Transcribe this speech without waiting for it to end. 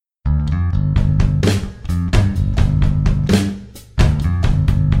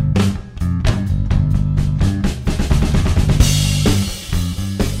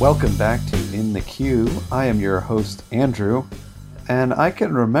Welcome back to In the Queue. I am your host, Andrew, and I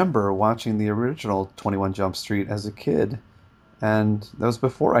can remember watching the original 21 Jump Street as a kid, and that was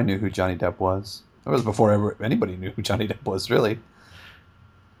before I knew who Johnny Depp was. It was before anybody knew who Johnny Depp was, really.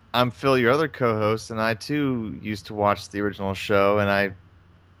 I'm Phil, your other co-host, and I too used to watch the original show, and I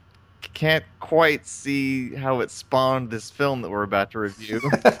can't quite see how it spawned this film that we're about to review.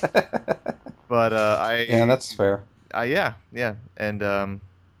 But Yeah, that's fair. yeah, and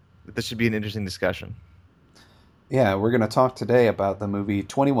this should be an interesting discussion. Yeah, we're going to talk today about the movie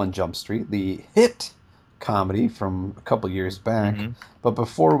 21 Jump Street, the hit comedy from a couple years back. Mhm. But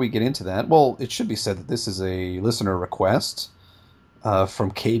before we get into that, well, it should be said that this is a listener request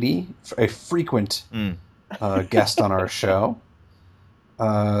from Katie, a frequent guest on our show.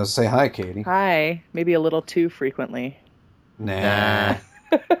 Say hi, Katie. Hi. Maybe a little too frequently. Nah.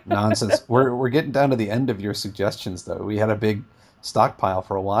 Nonsense. We're getting down to the end of your suggestions, though. We had a big stockpile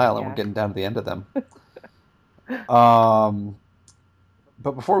for a while, and we're getting down to the end of them.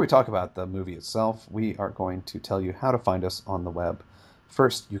 But before we talk about the movie itself, we are going to tell you how to find us on the web.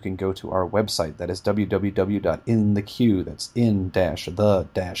 First, you can go to our website. That is www.intheq. That's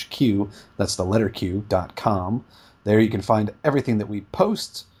in-the-q. That's the letter Q.com. There you can find everything that we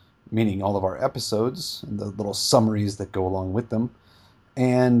post, meaning all of our episodes and the little summaries that go along with them.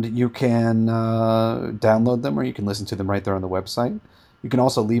 And you can download them, or you can listen to them right there on the website. You can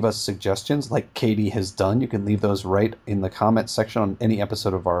also leave us suggestions like Katie has done. You can leave those right in the comment section on any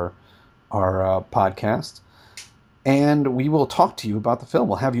episode of our podcast. And we will talk to you about the film.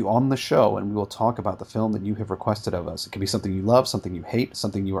 We'll have you on the show, and we will talk about the film that you have requested of us. It could be something you love, something you hate,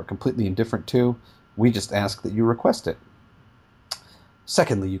 something you are completely indifferent to. We just ask that you request it.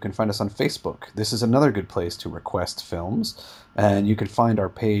 Secondly, you can find us on Facebook. This is another good place to request films. And you can find our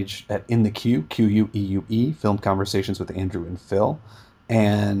page at In the Queue, Queue, Film Conversations with Andrew and Phil.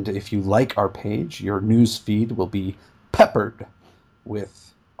 And if you like our page, your news feed will be peppered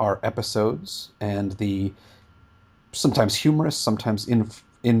with our episodes and the sometimes humorous, sometimes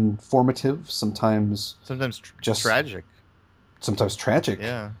informative, sometimes just tragic. Sometimes tragic.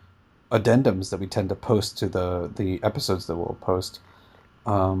 Yeah. Addendums that we tend to post to the episodes that we'll post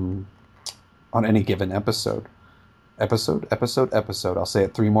on any given episode. Episode. I'll say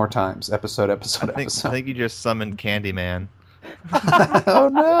it 3 more times. Episode. I think you just summoned Candyman. Oh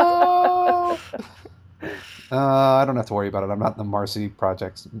no! I don't have to worry about it. I'm not in the Marcy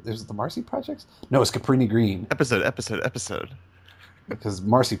Projects. Is it the Marcy Projects? No, it's Cabrini Green. Episode. Because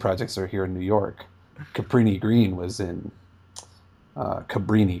Marcy Projects are here in New York. Cabrini Green was in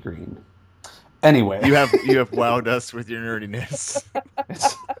Cabrini Green. Anyway, you have wowed us with your nerdiness.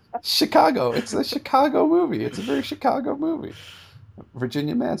 It's Chicago. It's a Chicago movie. It's a very Chicago movie.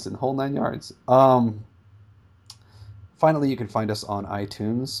 Virginia Madsen, whole 9 yards. Finally, you can find us on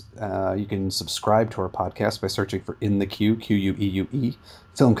iTunes. You can subscribe to our podcast by searching for In the Queue, Queue,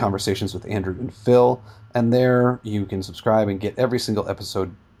 Film Conversations with Andrew and Phil. And there you can subscribe and get every single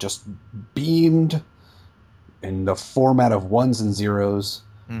episode just beamed in the format of ones and zeros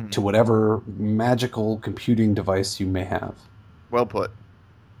to whatever magical computing device you may have. Well put.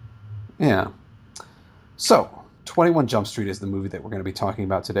 Yeah. So, 21 Jump Street is the movie that we're going to be talking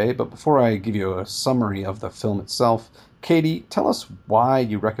about today, but before I give you a summary of the film itself, Katie, tell us why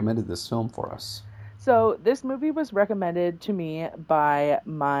you recommended this film for us. So this movie was recommended to me by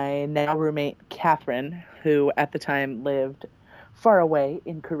my now roommate, Catherine, who at the time lived far away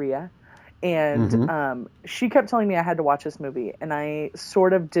in Korea. And she kept telling me I had to watch this movie, and I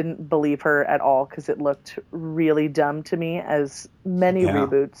sort of didn't believe her at all because it looked really dumb to me, as many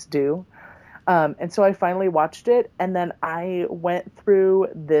reboots do. And so I finally watched it, and then I went through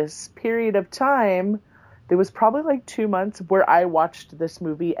this period of time. There was probably like 2 months where I watched this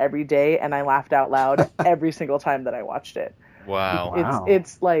movie every day, and I laughed out loud every single time that I watched it. Wow.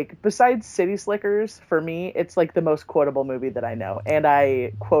 It's like, besides City Slickers, for me, it's like the most quotable movie that I know. And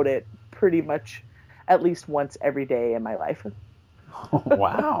I quote it pretty much at least once every day in my life.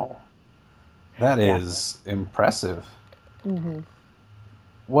 Wow. That is impressive. Mm-hmm.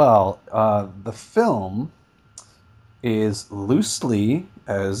 Well, the film is loosely,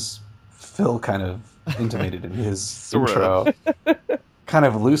 as Phil kind of intimated in his intro, kind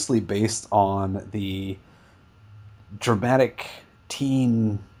of loosely based on the dramatic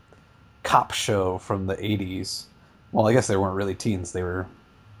teen cop show from the 80s. Well, I guess they weren't really teens. They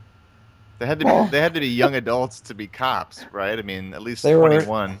had to be young adults to be cops, right? I mean, at least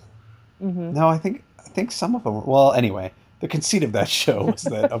 21. No, I think some of them were. Well, anyway, the conceit of that show was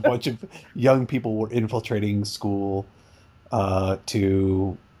that a bunch of young people were infiltrating school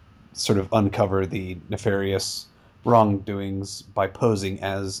to sort of uncover the nefarious wrongdoings by posing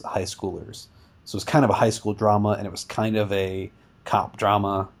as high schoolers. So it was kind of a high school drama, and it was kind of a cop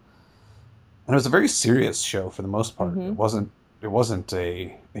drama, and it was a very serious show for the most part. Mm-hmm. It wasn't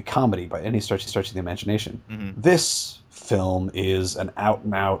a comedy by any stretch of the imagination. Mm-hmm. This film is an out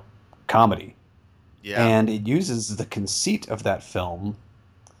and out comedy, Yeah. and it uses the conceit of that film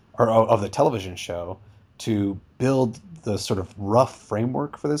or of the television show to build the sort of rough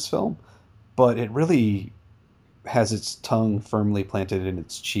framework for this film, but it really has its tongue firmly planted in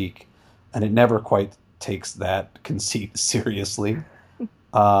its cheek, and it never quite takes that conceit seriously,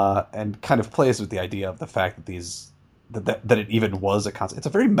 and kind of plays with the idea of the fact that that it even was a concept. It's a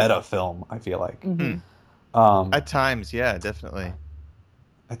very meta film, I feel like. Mm-hmm. At times, yeah, definitely.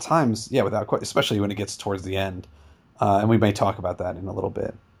 At times, yeah, without quite, especially when it gets towards the end, and we may talk about that in a little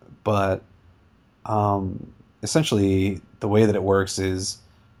bit. But essentially, the way that it works is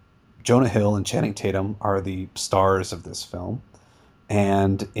Jonah Hill and Channing Tatum are the stars of this film,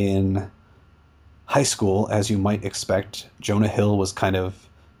 and in high school, as you might expect, Jonah Hill was kind of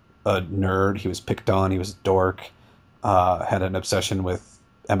a nerd. He was picked on. He was a dork. Had an obsession with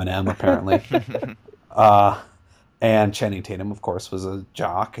Eminem, apparently. And Channing Tatum, of course, was a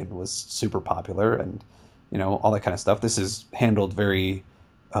jock and was super popular, and all that kind of stuff. This is handled very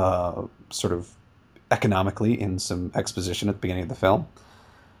sort of economically in some exposition at the beginning of the film,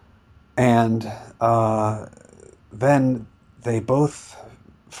 and then they both,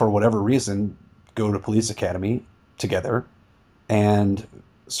 for whatever reason, go to police academy together and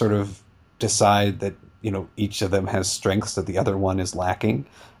sort of decide that each of them has strengths that the other one is lacking,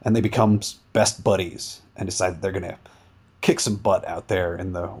 and they become best buddies and decide that they're going to kick some butt out there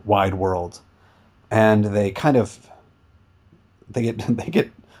in the wide world. And they get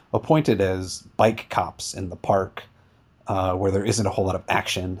appointed as bike cops in the park, where there isn't a whole lot of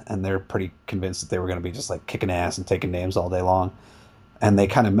action, and they're pretty convinced that they were going to be just like kicking ass and taking names all day long. And they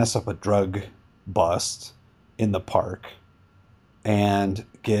kind of mess up a drug bust in the park and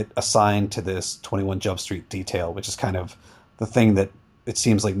get assigned to this 21 Jump Street detail, which is kind of the thing that it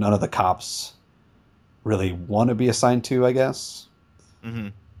seems like none of the cops really want to be assigned to, I guess. Mm-hmm.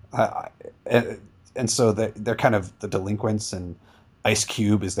 And so they're kind of the delinquents, and Ice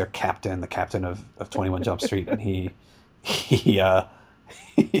Cube is their captain, the captain of 21 Jump Street, and he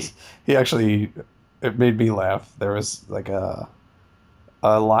actually, it made me laugh. There was like a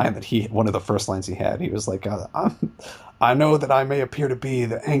line that one of the first lines he had, he was like, I know that I may appear to be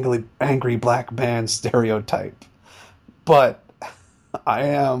the angry black man stereotype, but I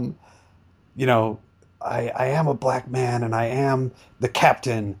am, I am a black man, and I am the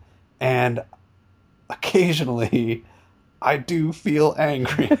captain, and occasionally I do feel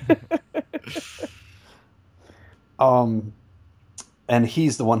angry. And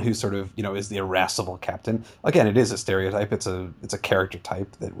he's the one who sort of, is the irascible captain. Again, it is a stereotype. It's a character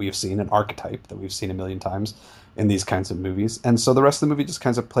type that we've seen, an archetype that we've seen a million times in these kinds of movies. And so the rest of the movie just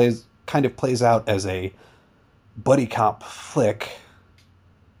kind of plays out as a buddy cop flick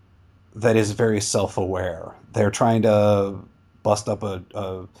that is very self-aware. They're trying to bust up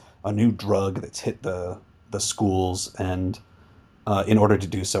a new drug that's hit the schools, and in order to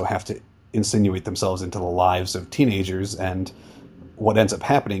do so have to insinuate themselves into the lives of teenagers. And what ends up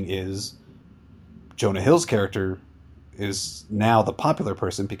happening is Jonah Hill's character is now the popular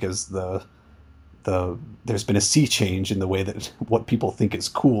person because there's been a sea change in the way that what people think is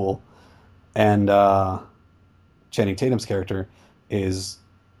cool, and Channing Tatum's character is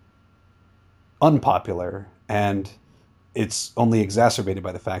unpopular, and it's only exacerbated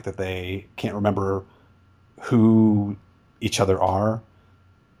by the fact that they can't remember who each other are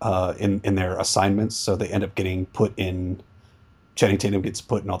in their assignments, so they end up getting put in. Channing Tatum gets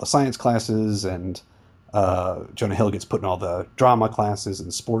put in all the science classes, and Jonah Hill gets put in all the drama classes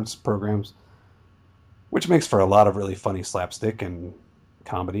and sports programs, which makes for a lot of really funny slapstick and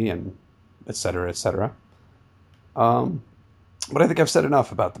comedy and et cetera, et cetera. But I think I've said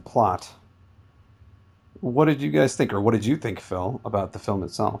enough about the plot. What did you guys think, or what did you think, Phil, about the film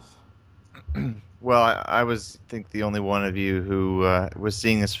itself? Well, I think the only one of you who was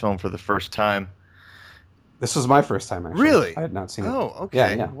seeing this film for the first time. This was my first time, actually. Really? I had not seen it. Oh,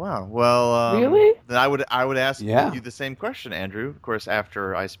 okay. Yeah. Wow. Well, really? Then I would ask you the same question, Andrew. Of course,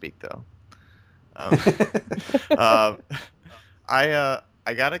 after I speak, though. I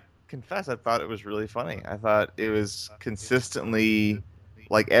gotta confess, I thought it was really funny. I thought it was consistently,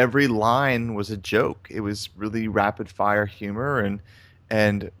 like, every line was a joke. It was really rapid fire humor,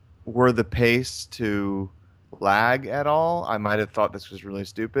 and were the pace to lag at all, I might have thought this was really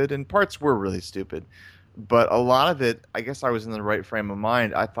stupid, and parts were really stupid. But a lot of it, I guess I was in the right frame of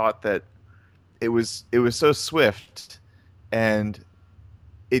mind. I thought that it was so swift, and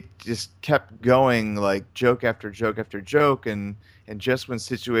it just kept going like joke after joke after joke, and just when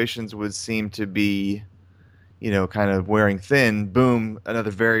situations would seem to be, kind of wearing thin, boom,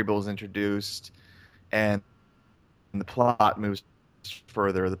 another variable is introduced, and the plot moves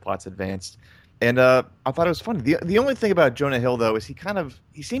further, the plot's advanced. And I thought it was funny. The only thing about Jonah Hill, though, is he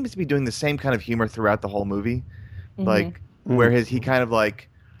seems to be doing the same kind of humor throughout the whole movie. Like, where he kind of like,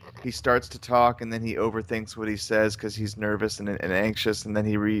 he starts to talk and then he overthinks what he says because he's nervous and anxious, and then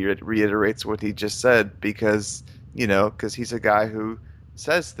he reiterates what he just said because he's a guy who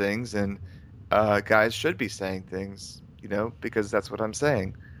says things, and guys should be saying things, because that's what I'm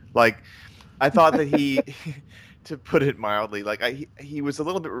saying. Like, I thought that he, to put it mildly, like he was a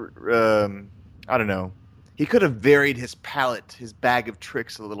little bit, I don't know, he could have varied his palette, his bag of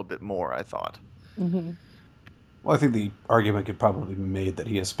tricks a little bit more, I thought. Mm-hmm. Well, I think the argument could probably be made that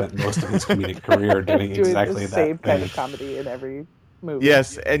he has spent most of his comedic career doing exactly the same that kind thing. of comedy in every movie.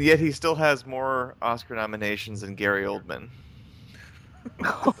 Yes, and yet he still has more Oscar nominations than Gary Oldman.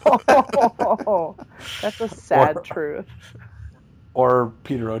 Oh, that's a sad truth. Or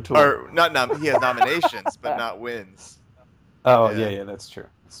Peter O'Toole. Or he has nominations, but not wins. Oh, yeah, that's true.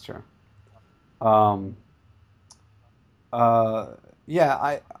 That's true.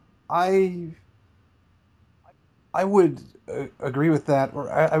 Yeah, I would agree with that,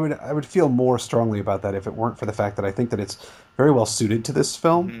 or I would feel more strongly about that if it weren't for the fact that I think that it's very well suited to this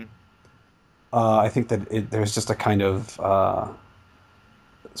film. Mm-hmm. I think that there's just a kind of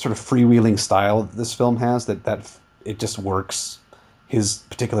sort of freewheeling style that this film has that it just works. His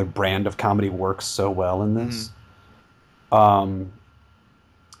particular brand of comedy works so well in this. Mm-hmm.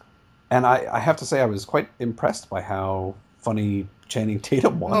 And I have to say I was quite impressed by how funny Channing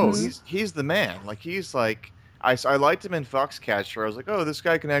Tatum was. Oh, he's the man. Like, he's like, I liked him in Foxcatcher. I was like, oh, this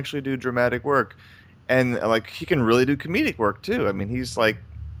guy can actually do dramatic work, and like he can really do comedic work too. I mean, he's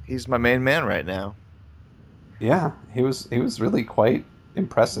my main man right now. Yeah, he was really quite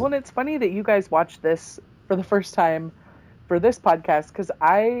impressive. Well, and it's funny that you guys watched this for the first time for this podcast, because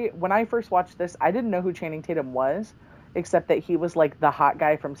when I first watched this, I didn't know who Channing Tatum was, except that he was like the hot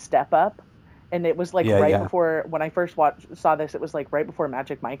guy from Step Up, and it was like before, when I first saw this, it was like right before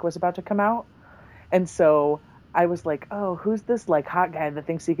Magic Mike was about to come out, and so I was like, oh, who's this like hot guy that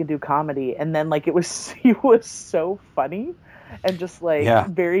thinks he can do comedy? And then like he was so funny and just like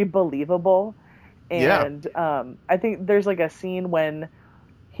very believable. And I think there's like a scene when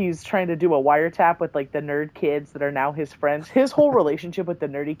he's trying to do a wiretap with like the nerd kids that are now his friends. His whole relationship with the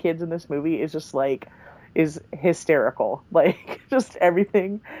nerdy kids in this movie is just like, is hysterical. Like, just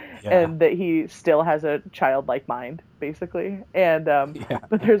everything. And that he still has a childlike mind, basically. And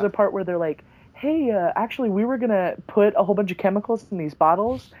but there's a part where they're like, hey, actually, we were going to put a whole bunch of chemicals in these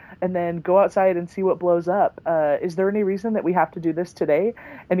bottles and then go outside and see what blows up. Is there any reason that we have to do this today?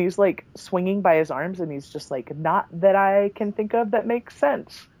 And he's like swinging by his arms, and he's just like, not that I can think of that makes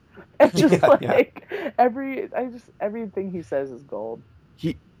sense. And just everything he says is gold.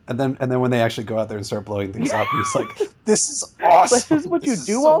 And then when they actually go out there and start blowing things up, he's like, this is awesome. This is what you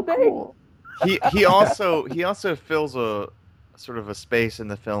do all day. Cool. He also fills a sort of a space in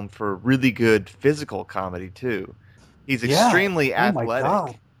the film for really good physical comedy too. He's extremely athletic. My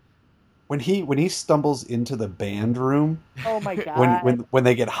God. When he stumbles into the band room, oh my God! When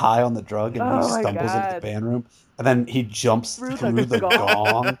they get high on the drug and he stumbles into the band room, and then he jumps through the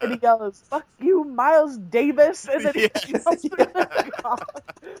gong and he yells, "Fuck you, Miles Davis!" And then he jumps through the gong.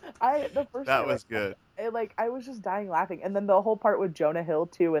 That was good. I was just dying laughing, and then the whole part with Jonah Hill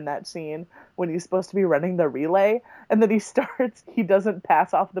too in that scene when he's supposed to be running the relay, and then he doesn't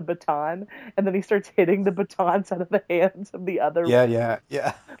pass off the baton, and then he starts hitting the batons out of the hands of the other. Yeah.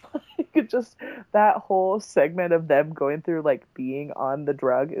 Just that whole segment of them going through like being on the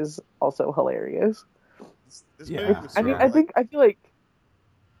drug is also hilarious. I feel like.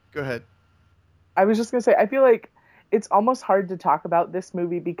 Go ahead. I was just gonna say, I feel like it's almost hard to talk about this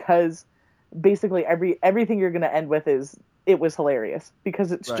movie because basically everything you're gonna end with is it was hilarious,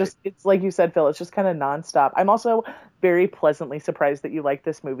 because it's just, it's like you said, Phil, it's just kind of nonstop. I'm also very pleasantly surprised that you like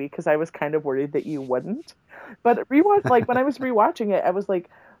this movie, because I was kind of worried that you wouldn't. But when I was rewatching it, I was like,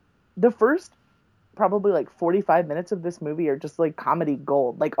 the first probably like 45 minutes of this movie are just like comedy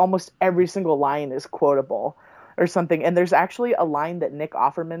gold. Like almost every single line is quotable or something. And there's actually a line that Nick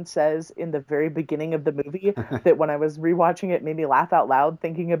Offerman says in the very beginning of the movie that when I was rewatching it made me laugh out loud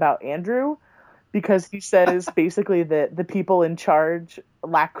thinking about Andrew, because he says basically that the people in charge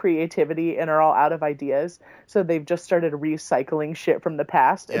lack creativity and are all out of ideas. So they've just started recycling shit from the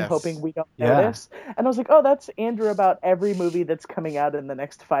past and hoping we don't notice. And I was like, oh, that's Andrew about every movie that's coming out in the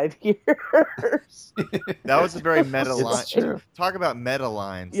next 5 years. That was a very meta line. True. Talk about meta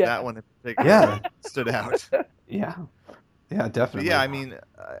lines. Yeah. That one in particular stood out. Yeah. Yeah, definitely. But yeah, I mean,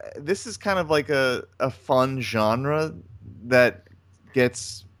 this is kind of like a fun genre that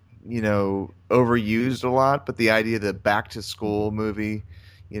gets, overused a lot. But the idea of the back to school movie,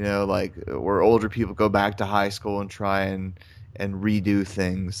 like where older people go back to high school and try and redo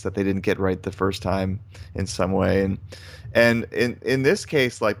things that they didn't get right the first time in some way. And in this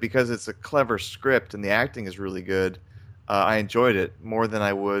case, like, because it's a clever script and the acting is really good, I enjoyed it more than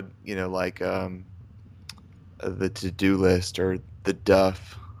I would, like the To-Do List or The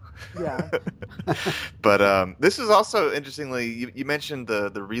Duff. Yeah. But this is also, interestingly, you mentioned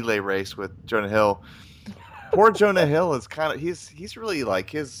the relay race with Jonah Hill. Poor Jonah Hill is kind of, he's really, like,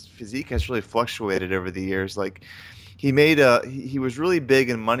 his physique has really fluctuated over the years. Like, he was really big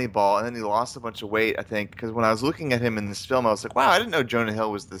in Moneyball, and then he lost a bunch of weight, I think, because when I was looking at him in this film, I was like, wow, I didn't know Jonah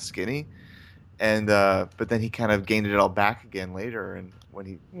Hill was this skinny. And but then he kind of gained it all back again later, and when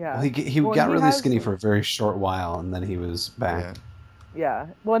he he got really skinny for a very short while, and then he was back. Yeah.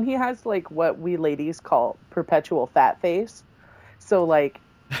 Well, and he has like what we ladies call perpetual fat face. So like,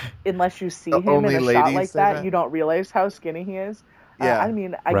 unless you see him in a shot like that, you don't realize how skinny he is. Yeah. I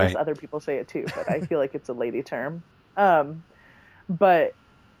mean, I guess other people say it too, but I feel like it's a lady term. But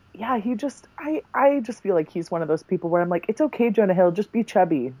yeah, I just feel like he's one of those people where I'm like, it's okay, Jonah Hill, just be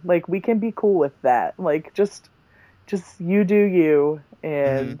chubby. Like, we can be cool with that. Like, just you do you,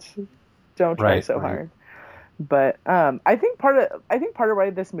 and don't try so hard. But I think part of why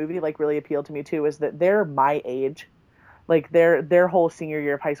this movie like really appealed to me too is that they're my age. Like their whole senior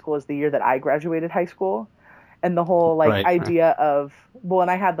year of high school is the year that I graduated high school. And the whole like idea of, well,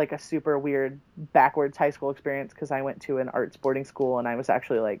 and I had like a super weird backwards high school experience because I went to an arts boarding school and I was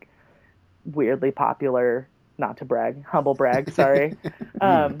actually like weirdly popular. Not to brag, humble brag, sorry.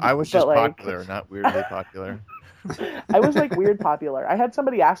 I was just popular, not weirdly popular. I was like weird popular. I had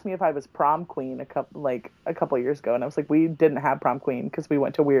somebody ask me if I was prom queen a couple years ago, and I was like, we didn't have prom queen because we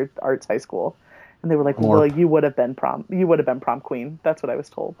went to weird arts high school, and they were like, well, you would have been prom queen. That's what I was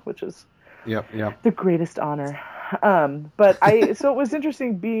told, which is the greatest honor. But so it was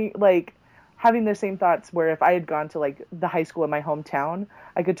interesting being like having the same thoughts where if I had gone to like the high school in my hometown,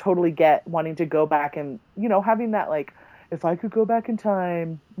 I could totally get wanting to go back and having that like, if I could go back in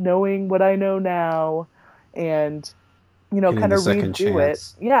time, knowing what I know now. And kind of redo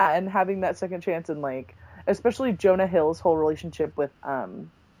it, and having that second chance, and like especially Jonah Hill's whole relationship with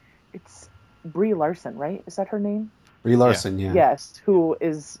it's Brie Larson, right? Is that her name? Brie Larson, yeah. Yes, who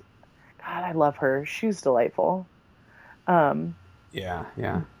is, God, I love her. She's delightful. Yeah.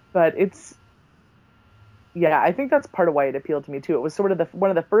 But I think that's part of why it appealed to me too. It was sort of one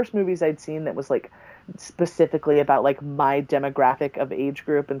of the first movies I'd seen that was like specifically about like my demographic of age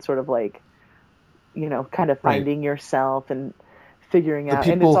group and sort of like, kind of finding yourself and figuring out.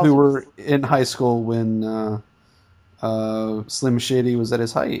 The people who were in high school when Slim Shady was at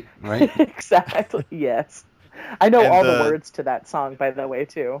his height, right? Exactly, yes. I know all the words to that song, by the way,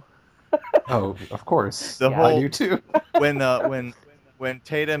 too. Oh, of course. I do, too. When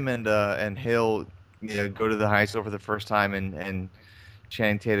Tatum and Hill go to the high school for the first time, and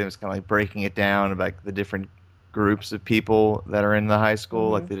Channing Tatum is kind of like breaking it down about the different groups of people that are in the high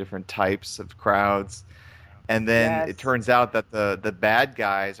school, like the different types of crowds, and then it turns out that the bad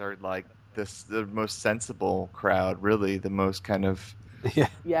guys are like the most sensible crowd, really the most kind of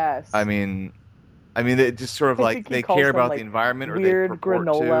I mean they just sort of like they care about the environment, or they purport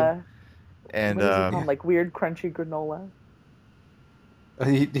granola to. And what is it called? Like weird crunchy granola.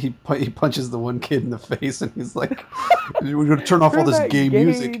 He punches the one kid in the face, and he's like, "We're gonna turn off all this gay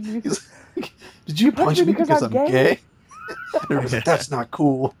music." He's like, "Did you punch me because I'm gay?" And he's like, "That's not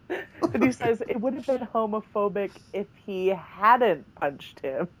cool." And he says it would have been homophobic if he hadn't punched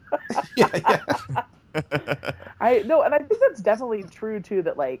him. Yeah. And I think that's definitely true too.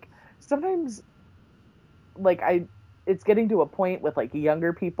 That like sometimes, like it's getting to a point with like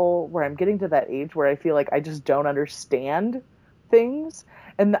younger people where I'm getting to that age where I feel like I just don't understand things,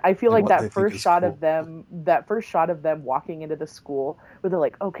 and I feel like that first shot of them walking into the school where they're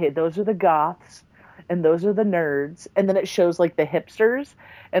like, okay, those are the goths and those are the nerds, and then it shows like the hipsters,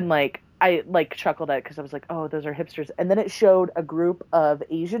 and like I like chuckled at it because I was like, oh, those are hipsters, and then it showed a group of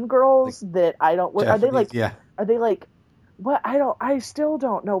Asian girls that I don't. Are they like what? I still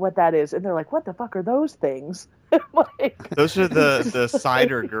don't know what that is. And they're like, what the fuck are those things? Like, Those are the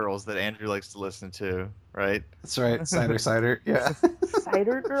cider girls that Andrew likes to listen to, right? That's right. Cider. Yeah.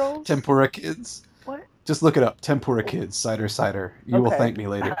 cider girls? Tempura Kids. What? Just look it up. Tempura Kids. Cider. You will thank me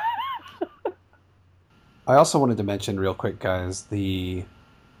later. I also wanted to mention real quick, guys, the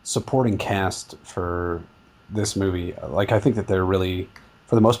supporting cast for this movie. Like, I think that they're really,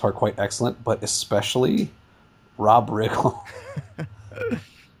 for the most part, quite excellent, but especially Rob Riggle.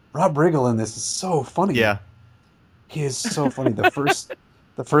 Rob Riggle in this is so funny. Yeah. He is so funny. The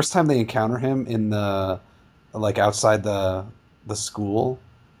first time they encounter him in the, like, outside the school,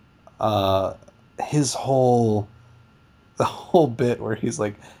 the whole bit where he's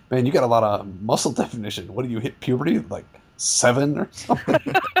like, man, you got a lot of muscle definition. What do you hit puberty? Like 7 or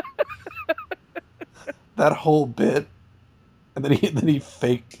something? That whole bit. And then he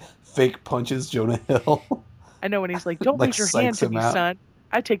fake punches Jonah Hill. I know, when he's like, don't Like, raise your hand psychs to him me, out. son.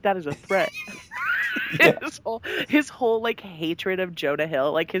 I take that as a threat. Yeah. His whole like hatred of Jonah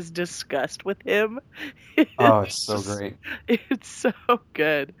Hill, like his disgust with him. Oh, it's so great. It's so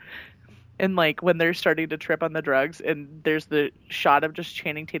good. And like when they're starting to trip on the drugs, and there's the shot of just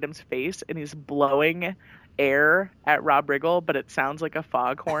Channing Tatum's face, and he's blowing air at Rob Riggle, but it sounds like a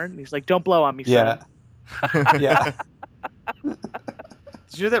foghorn. And he's like, "Don't blow on me, son." Yeah. Yeah. Did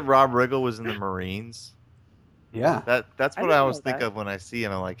you know that Rob Riggle was in the Marines? Yeah. That's I what didn't I know always think that. of when I see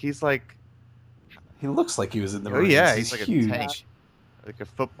him. I'm like, he's like, He looks like he was in the oh Marines. yeah, he's like huge. a tank, like a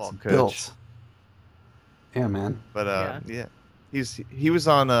football He's coach. built. Yeah, man. But yeah, he was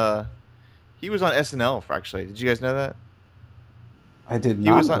on SNL for, actually. Did you guys know that? I did He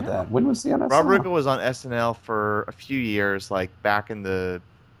not was know on- that. When was he on SNL? Rob Riggle was on SNL for a few years, like back in the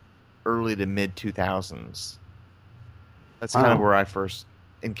early to mid 2000s. That's kind of Wow. where I first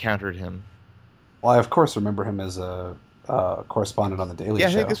encountered him. Well, I of course remember him as a correspondent on the Daily Yeah, I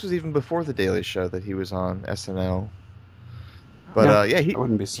Show. think this was even before the Daily Show that he was on SNL. But Yeah, he I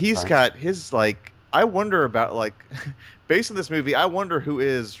wouldn't be he's surprised. got his, like, I wonder about, like, based on this movie, I wonder who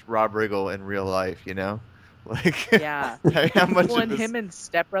is Rob Riggle in real life, you know? Like, Yeah. how much Well, of and this... him in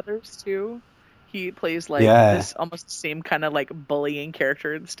Step Brothers too. He plays like Yeah. this almost same kind of like bullying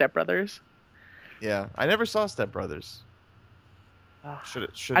character in Step Brothers. Yeah, I never saw Step Brothers. Ugh.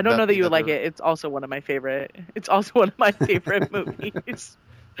 Should I don't know that be you would like another- it. It's also one of my favorite. It's also one of my favorite movies.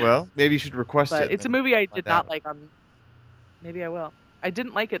 Well, maybe you should request it. But it's a and movie I find did not out. like on. Maybe I will. I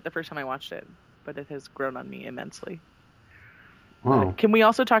didn't like it the first time I watched it, but it has grown on me immensely. Oh, Can we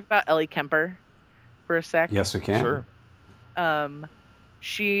also talk about Ellie Kemper for a sec? yes, we can. Sure.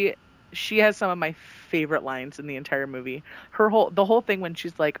 She has some of my favorite lines in the entire movie. The whole thing when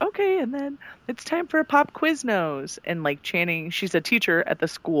she's like, okay, and then it's time for a pop Quiznos, and like Channing, she's a teacher at the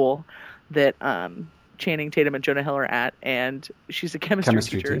school that Channing Tatum and Jonah Hill are at, and she's a chemistry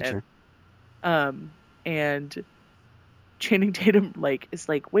teacher. And Channing Tatum like is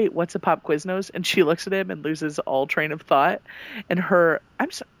like, wait, what's a pop Quiznos? And she looks at him and loses all train of thought. And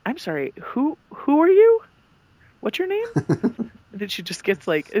I'm sorry, who are you? What's your name? And then she just gets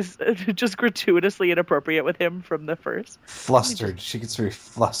like, is just gratuitously inappropriate with him from the first. Flustered. She gets very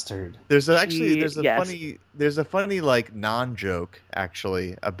flustered. There's a Yes. funny like non-joke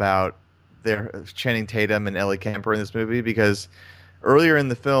actually about their Channing Tatum and Ellie Kemper in this movie, because earlier in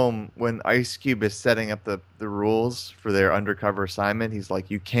the film, when Ice Cube is setting up the rules for their undercover assignment, he's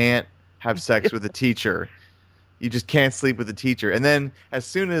like, you can't have sex with a teacher. You just can't sleep with a teacher. And then as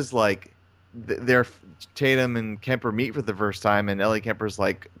soon as like their Tatum and Kemper meet for the first time, and Ellie Kemper's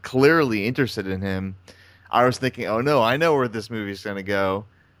like clearly interested in him, I was thinking, oh no, I know where this movie's going to go,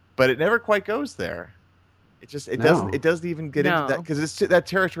 but it never quite goes there. It doesn't even get into that, because that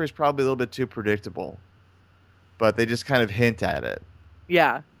territory is probably a little bit too predictable. But they just kind of hint at it.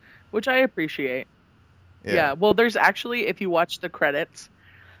 Yeah, which I appreciate. Yeah. Well, there's actually, if you watch the credits,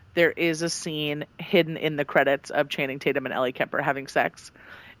 there is a scene hidden in the credits of Channing Tatum and Ellie Kemper having sex.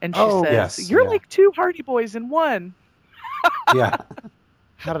 And she says, yes, you're yeah. like two Hardy Boys in one. Yeah.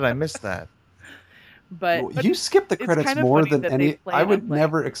 How did I miss that? But You skip the it's credits kind of more funny than that any. they play I would it like-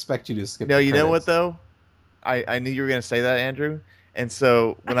 never expect you to skip. No, the you know what credits. though? I knew you were going to say that, Andrew. And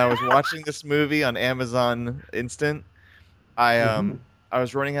so when I was watching this movie on Amazon Instant, I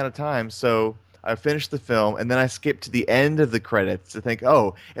was running out of time, so I finished the film, and then I skipped to the end of the credits to think,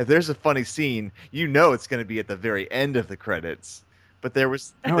 oh, if there's a funny scene, you know it's going to be at the very end of the credits. But there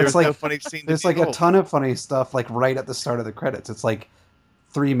was no funny scene. There's like a ton of funny stuff, like right at the start of the credits. It's like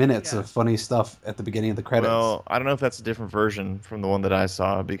 3 minutes of funny stuff at the beginning of the credits. Well, I don't know if that's a different version from the one that I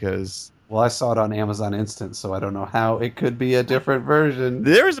saw, because Well, I saw it on Amazon Instant, so I don't know how it could be a different version.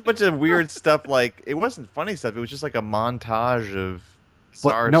 There was a bunch of weird stuff. Like it wasn't funny stuff. It was just like a montage of But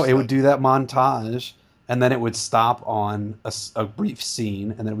bizarre no, it would stuff. do that montage, and then it would stop on a brief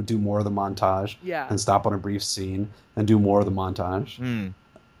scene, and then it would do more of the montage, Yeah. and stop on a brief scene, and do more of the montage. Hmm.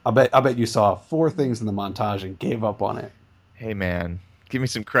 I bet you saw 4 things in the montage and gave up on it. Hey man, give me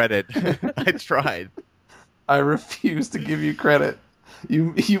some credit. I tried. I refuse to give you credit.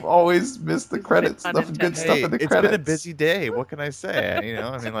 You always miss the credits, the good stuff Hey, in the it's credits. been a busy day. What can I say? I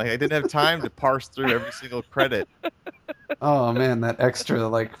mean, like I didn't have time to parse through every single credit. Oh man, that extra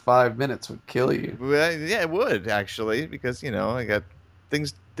like 5 minutes would kill you. Well, yeah, it would actually, because I got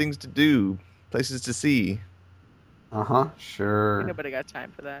things to do, places to see. Sure. Ain't nobody got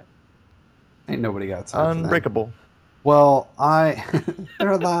time for that. Ain't nobody got time for that. Unbreakable. Well,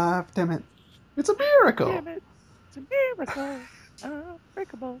 they're alive. Damn it! It's a miracle. Damn it. It's a miracle.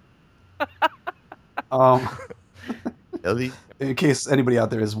 Unbreakable. Ellie. In case anybody out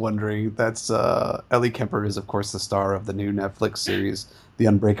there is wondering, that's Ellie Kemper is of course the star of the new Netflix series, The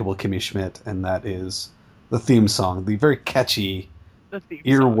Unbreakable Kimmy Schmidt, and that is the theme song, the very catchy The theme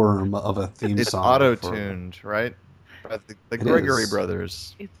earworm of a theme It's song. auto-tuned, right? By the Gregory is.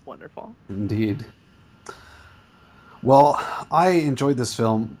 brothers. It's wonderful. Indeed. Well, I enjoyed this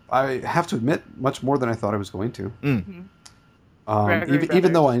film. I have to admit, much more than I thought I was going to. Mm. Gregory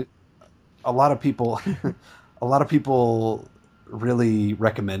Even though brothers. a lot of people, really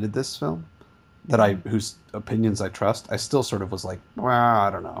recommended this film, whose opinions I trust. I still sort of was like, well, I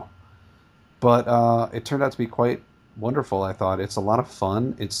don't know, but it turned out to be quite wonderful. I thought it's a lot of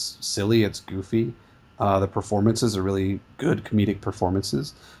fun. It's silly. It's goofy. The performances are really good comedic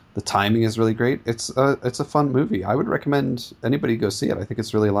performances. The timing is really great. It's a fun movie. I would recommend anybody go see it. I think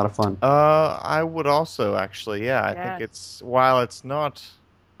it's really a lot of fun. I would also actually, yeah. I think Yes. while it's not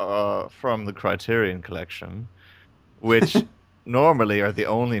from the Criterion Collection, which normally are the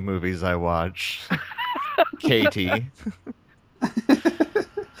only movies I watch, Katie.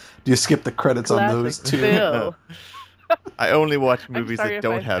 Do you skip the credits on those Classic too? Phil. I only watch I'm movies sorry that if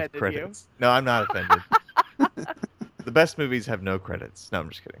don't I have offended credits. No, I'm not offended. The best movies have no credits. No, I'm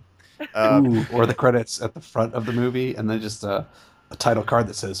just kidding. Ooh, or the credits at the front of the movie, and then just a title card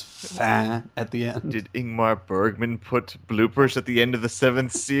that says "Fa" at the end. Did Ingmar Bergman put bloopers at the end of The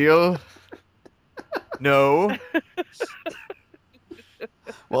Seventh Seal? No.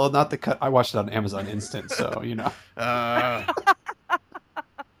 Well, not the cut. I watched it on Amazon Instant, so you know.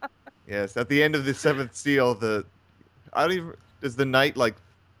 Yes, at the end of The Seventh Seal, does the knight like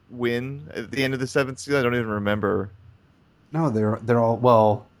win at the end of The Seventh Seal? I don't even remember. No, they're all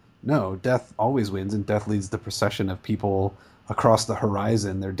well. No, death always wins, and death leads the procession of people across the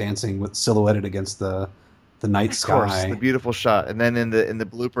horizon. They're dancing with silhouetted against the night Of course, sky. the beautiful shot, and then in the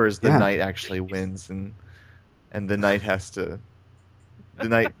bloopers, the Yeah. knight actually wins, and the knight has to. The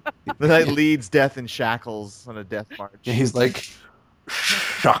knight leads death in shackles on a death march. Yeah, he's like,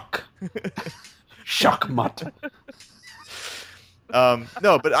 shock, shock mutt.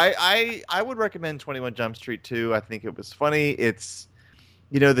 No, but I would recommend 21 Jump Street 2. I think it was funny. It's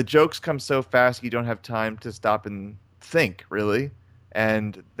the jokes come so fast you don't have time to stop and think, really.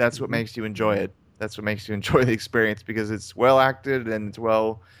 And that's what makes you enjoy it. That's what makes you enjoy the experience, because it's well acted and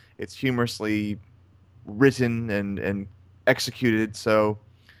it's humorously written and executed. So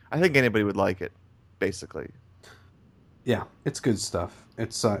I think anybody would like it, basically. Yeah, it's good stuff.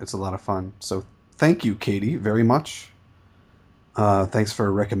 It's a lot of fun. So thank you, Katie, very much. Thanks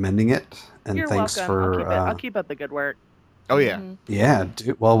for recommending it, and You're thanks welcome. for I'll keep up the good work. Oh yeah. Mhm. yeah.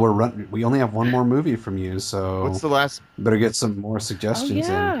 Dude, well, we only have one more movie from you, so What's the last better get some more Oh suggestions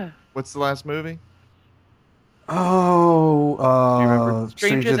in. yeah. What's the last movie? Oh, Do you remember?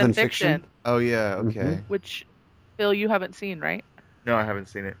 Stranger Than Fiction. Oh yeah, okay. Mhm. Which, Phil, you haven't seen, right? No, I haven't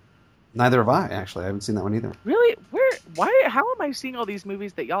seen it. Neither have I, actually. I haven't seen that one either. Really? How am I seeing all these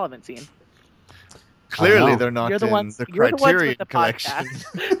movies that y'all haven't seen? Clearly, know. they're not You're the in ones- the you're the ones Criterion with the Collection.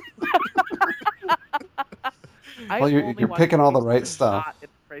 podcast. Well, you're picking all the right stuff. Not in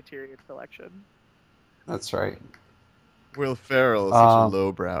the Criterion Collection. That's right. Will Ferrell is such a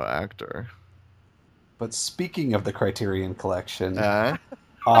lowbrow actor. But speaking of the Criterion Collection, Uh,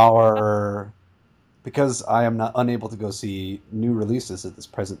 because I am not unable to go see new releases at this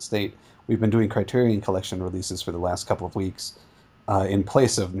present state, we've been doing Criterion Collection releases for the last couple of weeks in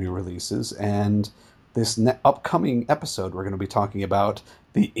place of new releases. And this upcoming episode, we're going to be talking about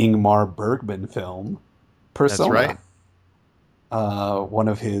the Ingmar Bergman film, Persona. That's right. One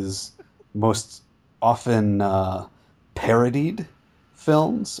of his most often parodied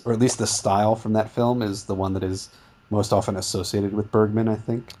films, or at least the style from that film is the one that is most often associated with Bergman, I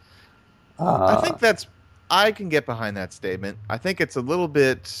think. I think I can get behind that statement. I think it's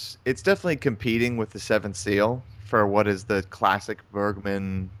it's definitely competing with the Seventh Seal for what is the classic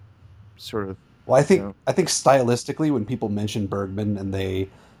Bergman sort of. Well, I think stylistically, when people mention Bergman and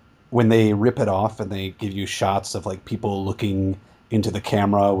when they rip it off and they give you shots of like people looking into the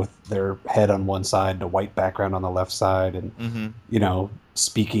camera with their head on one side and a white background on the left side, and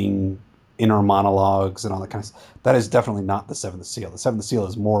speaking inner monologues and all that kind of stuff, that is definitely not the Seventh Seal. The Seventh Seal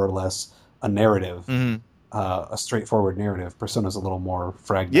is more or less a narrative, a straightforward narrative. Persona's a little more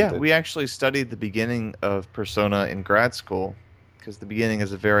fragmented. Yeah, we actually studied the beginning of Persona in grad school, because the beginning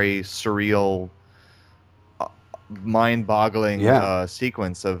is a very surreal, mind-boggling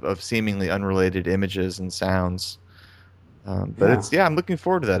sequence of seemingly unrelated images and sounds. But I'm looking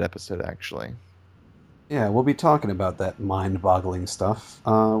forward to that episode, actually. Yeah, we'll be talking about that mind-boggling stuff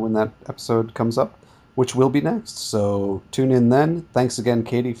when that episode comes up, which will be next. So tune in then. Thanks again,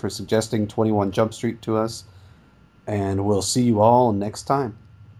 Katie, for suggesting 21 Jump Street to us. And we'll see you all next time.